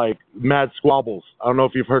guys like Mad Squabbles. I don't know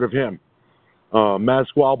if you've heard of him. Mad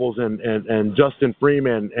Squabbles and Justin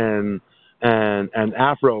Freeman and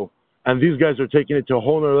Afro. And these guys are taking it to a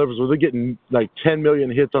whole nother level where they're getting like 10 million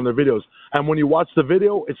hits on their videos. And when you watch the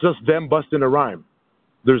video, it's just them busting a rhyme.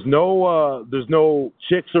 There's no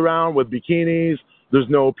chicks around with bikinis. There's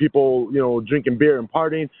no people, you know, drinking beer and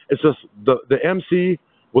partying. It's just the MC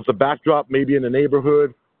with the backdrop, maybe in a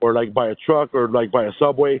neighborhood or like by a truck or like by a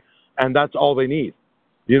subway, and that's all they need,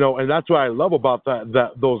 you know. And that's what I love about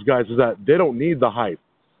those guys is that they don't need the hype,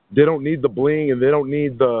 they don't need the bling, and they don't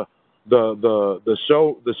need the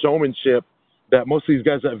showmanship that most of these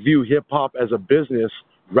guys that view hip hop as a business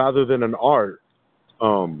rather than an art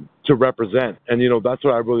to represent. And you know, that's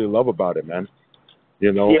what I really love about it, man.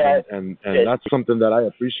 You know, and that's something that I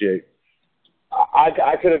appreciate.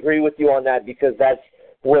 I could agree with you on that, because that's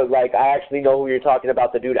where, like, I actually know who you're talking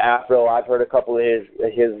about, the dude Afro. I've heard a couple of his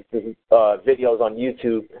videos on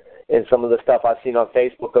YouTube and some of the stuff I've seen on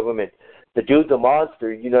Facebook of him, and the dude's a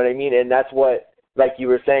monster, you know what I mean? And that's what, like you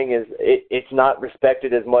were saying, is it's not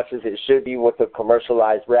respected as much as it should be with the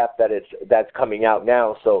commercialized rap that's coming out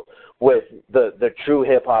now. So with the true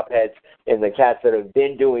hip hop heads and the cats that have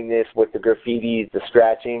been doing this with the graffitis, the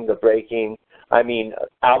scratching, the breaking, I mean,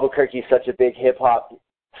 Albuquerque is such a big hip hop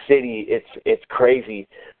city, it's crazy,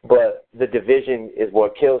 but the division is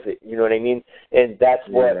what kills it. You know what I mean? And that's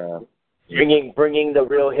what bringing the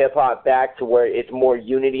real hip hop back to where it's more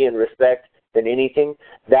unity and respect than anything.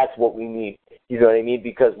 That's what we need. You know what I mean?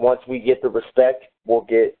 Because once we get the respect, we'll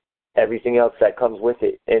get everything else that comes with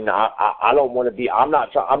it. And I don't want to be. I'm not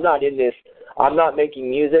in this. I'm not making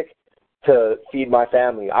music to feed my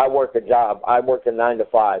family. I work a job. I work a 9 to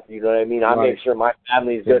 5. You know what I mean? I make sure my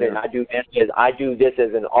family's good, and I do this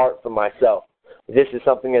as an art for myself. This is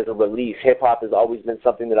something as a release. Hip hop has always been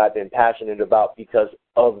something that I've been passionate about because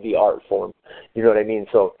of the art form. You know what I mean?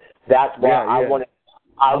 So that's why I want to.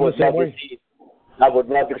 I would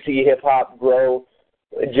love to see hip hop grow.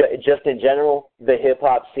 Just in general, the hip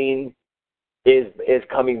hop scene is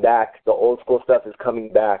coming back. The old school stuff is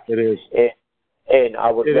coming back. It is. And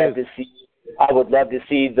I would love to see. I would love to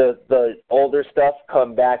see the older stuff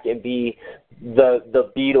come back and be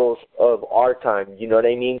the Beatles of our time. You know what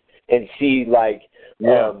I mean? And see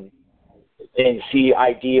and see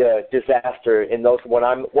Idea, Disaster, and those. When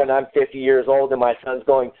I'm 50 years old and my son's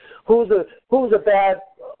going, who's a bad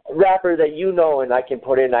rapper that you know, and I can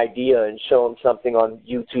put in Idea and show him something on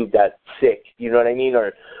YouTube that's sick. You know what I mean?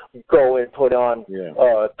 Or go and put on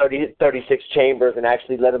 36 Chambers and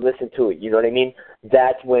actually let him listen to it. You know what I mean?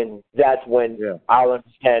 That's when I'll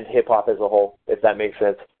understand hip hop as a whole, if that makes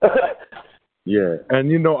sense. Yeah,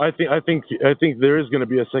 and you know, I think there is going to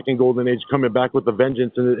be a second golden age coming back with a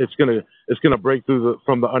vengeance, and it's gonna break through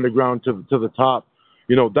from the underground to the top.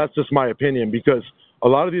 You know, that's just my opinion, because a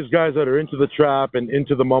lot of these guys that are into the trap and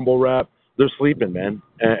into the mumble rap, they're sleeping, man,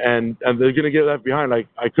 and they're gonna get left behind. Like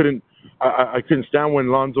I couldn't stand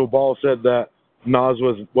when Lonzo Ball said that Nas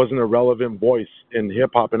wasn't a relevant voice in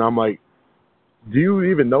hip hop, and I'm like, do you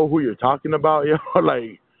even know who you're talking about?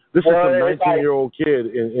 Like this is some 19-year-old kid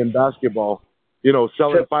in basketball,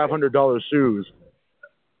 selling $500 shoes.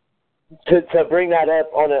 To bring that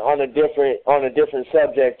up on a different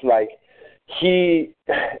subject, like he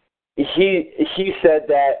said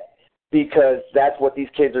that because that's what these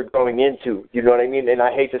kids are going into. You know what I mean? And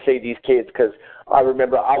I hate to say these kids because I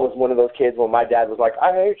remember I was one of those kids when my dad was like,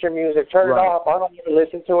 I hate your music, turn it off, I don't even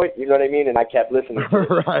listen to it. You know what I mean? And I kept listening to it.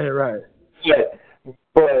 Right.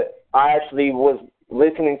 But I actually was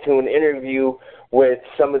listening to an interview with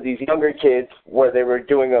some of these younger kids where they were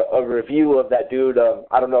doing a review of that dude.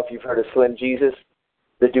 I don't know if you've heard of Slim Jesus,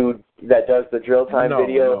 the dude that does the Drill Time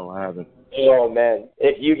video. No, I haven't. Oh, man.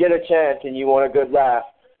 If you get a chance and you want a good laugh,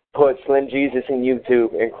 put Slim Jesus in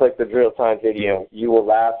YouTube and click the Drill Time video. You will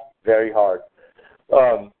laugh very hard.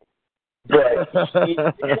 But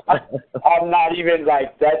I'm not even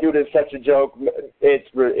like, that dude is such a joke.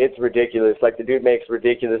 It's ridiculous. Like, the dude makes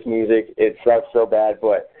ridiculous music. It sucks so bad.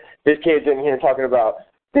 But this kid's in here talking about,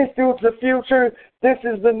 this dude's the future. This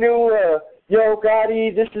is the new Yo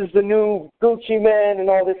Gotti. This is the new Gucci Man and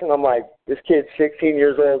all this. And I'm like, this kid's 16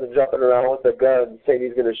 years old and jumping around with a gun saying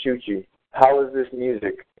he's going to shoot you. How is this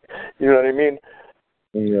music? You know what I mean?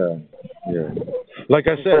 Yeah. Like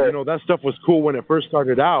I said, that stuff was cool when it first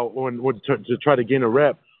started out, to try to gain a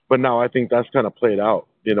rep. But now I think that's kind of played out,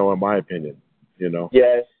 in my opinion.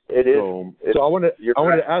 Yes, it is. So I wanted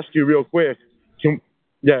to ask you real quick. Can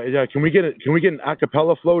we get an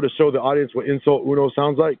acapella flow to show the audience what Insult Uno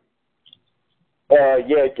sounds like?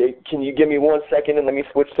 Yeah. Can you give me 1 second and let me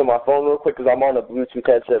switch to my phone real quick because I'm on a Bluetooth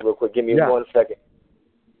headset real quick. Give me 1 second.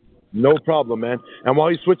 No problem, man. And while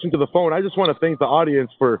you're switching to the phone, I just want to thank the audience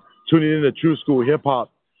for tuning in to True School Hip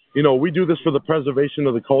Hop. We do this for the preservation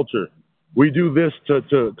of the culture. We do this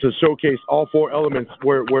to showcase all four elements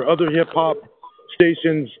where other hip hop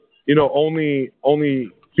stations, only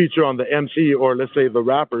feature on the MC or let's say the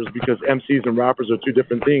rappers, because MCs and rappers are two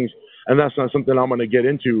different things. And that's not something I'm going to get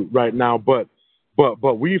into right now. But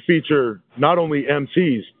we feature not only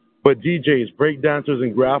MCs, but DJs, breakdancers,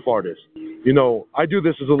 and graph artists. I do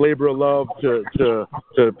this as a labor of love to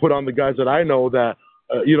put on the guys that I know that,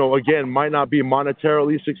 again, might not be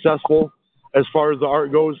monetarily successful as far as the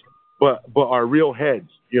art goes, but are real heads,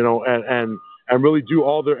 and really do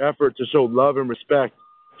all their effort to show love and respect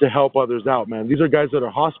to help others out, man. These are guys that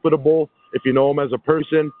are hospitable. If you know them as a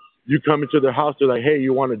person, you come into their house, they're like, hey,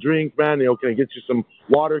 you want a drink, man? Can I get you some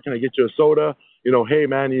water? Can I get you a soda? Hey,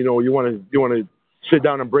 man, you want to sit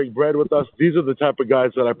down and break bread with us? These are the type of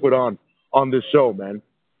guys that I put on this show, man.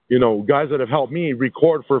 Guys that have helped me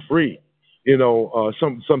record for free,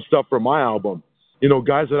 some stuff for my album.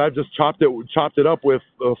 Guys that I've just chopped it up with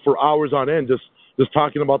for hours on end, just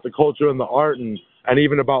talking about the culture and the art and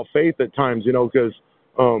even about faith at times, because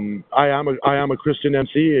I am a Christian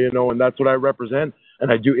MC, and that's what I represent,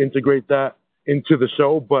 and I do integrate that into the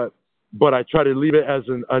show, but I try to leave it as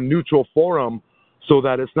a neutral forum so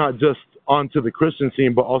that it's not just onto the Christian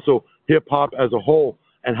scene, but also hip hop as a whole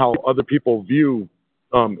and how other people view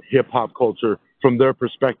hip hop culture from their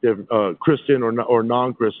perspective, Christian or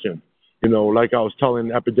non-Christian. Like I was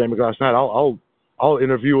telling Epidemic last night, I'll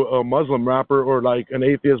interview a Muslim rapper or like an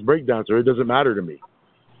atheist breakdancer. It doesn't matter to me,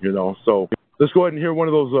 So let's go ahead and hear one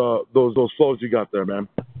of those flows you got there, man.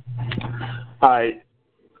 All right.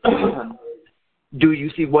 Do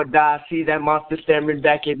you see what I see? That monster staring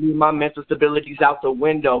back at me. My mental stability's out the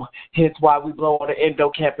window. Hence why we blow on the endo.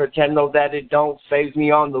 Can't pretend no that it don't phase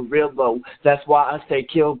me on the real low. That's why I stay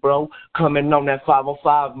kill, bro. Coming on that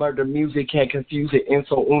 505 murder music. Can't confuse it.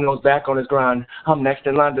 Insult Uno's back on his grind. I'm next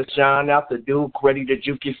in line to shine out the Duke. Ready to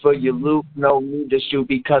juke you for your loot. No need to shoot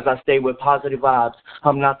because I stay with positive vibes.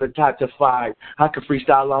 I'm not the type to fight. I can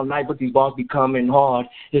freestyle all night, but these balls be coming hard.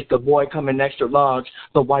 It's the boy coming extra large.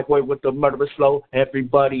 The white boy with the murderous flow.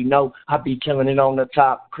 Everybody know I be killing it on the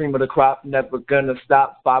top. Cream of the crop, never gonna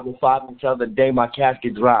stop. 505 until the day my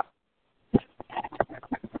casket drop.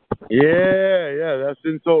 Yeah, that's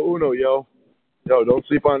Insult Uno, yo. Yo, don't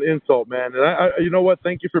sleep on Insult, man. And I you know what?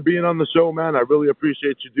 Thank you for being on the show, man. I really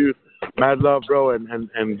appreciate you, dude. Mad love, bro, and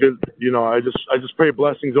good. I just pray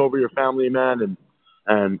blessings over your family, man,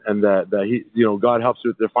 and that he, God helps you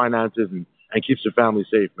with their finances and keeps your family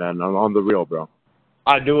safe, man. On the real, bro.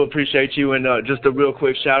 I do appreciate you, and just a real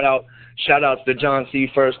quick shout out to John C.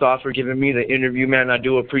 first off for giving me the interview, man. I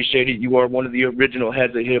do appreciate it. You are one of the original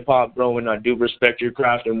heads of hip hop, bro, and I do respect your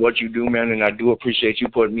craft and what you do, man. And I do appreciate you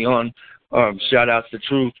putting me on. Shout outs to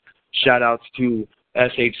Truth, shout outs to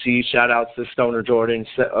SHC, shout outs to Stoner Jordan,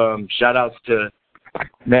 shout outs to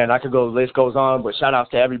Man, I could go, the list goes on, but shout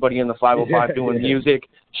outs to everybody in the 505 doing music.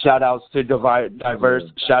 Shout outs to Diverse.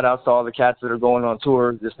 Shout outs to all the cats that are going on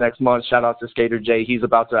tour this next month. Shout out to Skater J. He's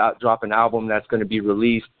about to drop an album that's going to be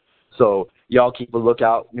released. So y'all keep a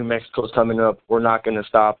lookout. New Mexico's coming up. We're not going to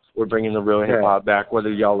stop. We're bringing the real hip hop back,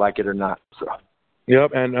 whether y'all like it or not. So.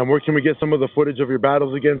 Yep, and where can we get some of the footage of your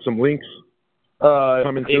battles again? Some links?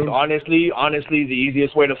 Honestly, the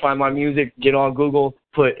easiest way to find my music, get on Google,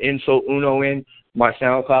 put Enso Uno in. My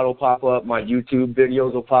SoundCloud will pop up. My YouTube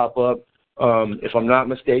videos will pop up. If I'm not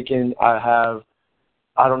mistaken, I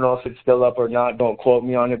don't know if it's still up or not. Don't quote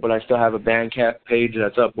me on it, but I still have a Bandcamp page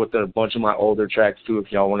that's up with a bunch of my older tracks, too,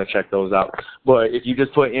 if y'all want to check those out. But if you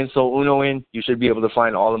just put Enso Uno in, you should be able to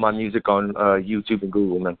find all of my music on YouTube and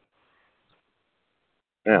Google, man.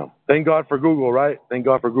 Yeah. Thank God for Google, right? Thank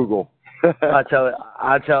God for Google. I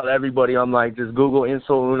tell everybody, I'm like, just Google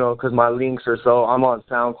Enso Uno because my links are I'm on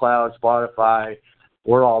SoundCloud, Spotify,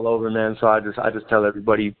 we're all over, man. So I just tell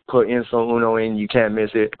everybody, put Enso Uno in, you can't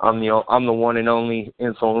miss it. I'm the one and only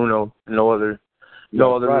Enso Uno, no other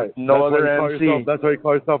MC. That's why you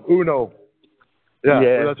call yourself Uno.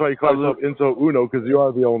 Yeah. That's why you call yourself Enso Uno, because you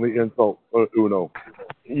are the only Enso Uno.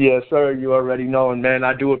 Yes, sir. You already know, and man,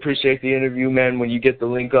 I do appreciate the interview, man. When you get the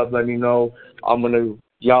link up, let me know.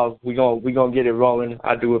 We gonna get it rolling.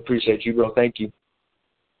 I do appreciate you, bro. Thank you.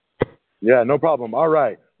 Yeah, no problem. All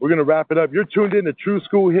right, we're gonna wrap it up. You're tuned in to True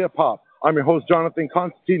School Hip Hop. I'm your host, Jonathan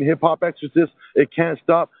Constantine, Hip Hop Exorcist. It can't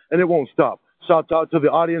stop, and it won't stop. Shout out to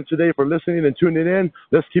the audience today for listening and tuning in.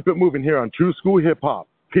 Let's keep it moving here on True School Hip Hop.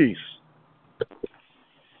 Peace.